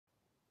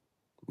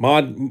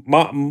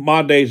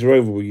My days are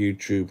over with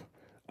YouTube,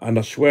 and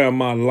I swear on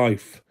my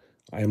life,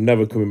 I am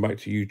never coming back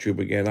to YouTube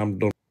again. I'm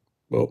done.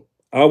 But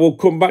I will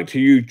come back to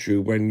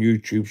YouTube when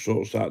YouTube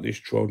sorts out this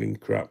trolling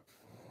crap.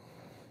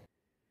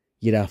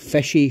 You're a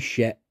fishy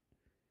shit.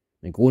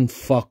 Now go and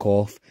fuck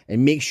off,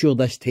 and make sure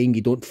this time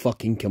you don't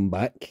fucking come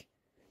back.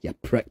 You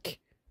prick.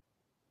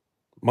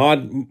 My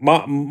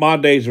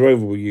days are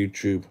over with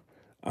YouTube,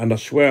 and I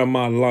swear on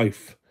my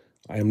life,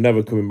 I am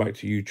never coming back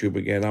to YouTube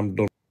again. I'm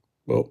done.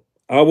 But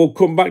I will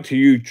come back to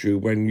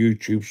YouTube when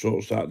YouTube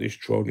sorts out this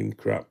trolling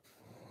crap.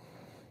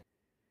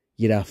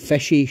 You're a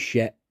fishy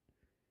shit.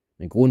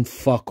 Now go and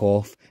fuck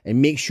off,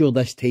 and make sure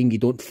this time you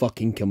don't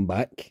fucking come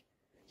back.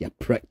 You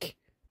prick.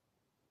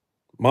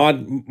 My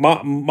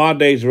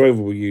days are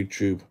over with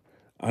YouTube,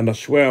 and I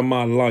swear on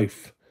my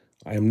life,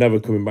 I am never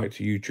coming back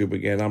to YouTube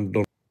again. I'm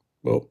done.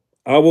 But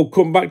I will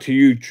come back to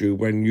YouTube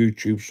when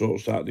YouTube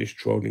sorts out this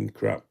trolling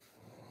crap.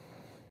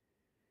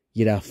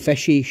 You're a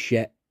fishy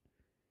shit.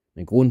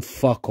 Now go and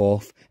fuck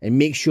off, and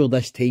make sure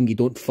this time you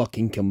don't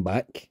fucking come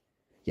back.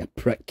 You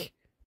prick.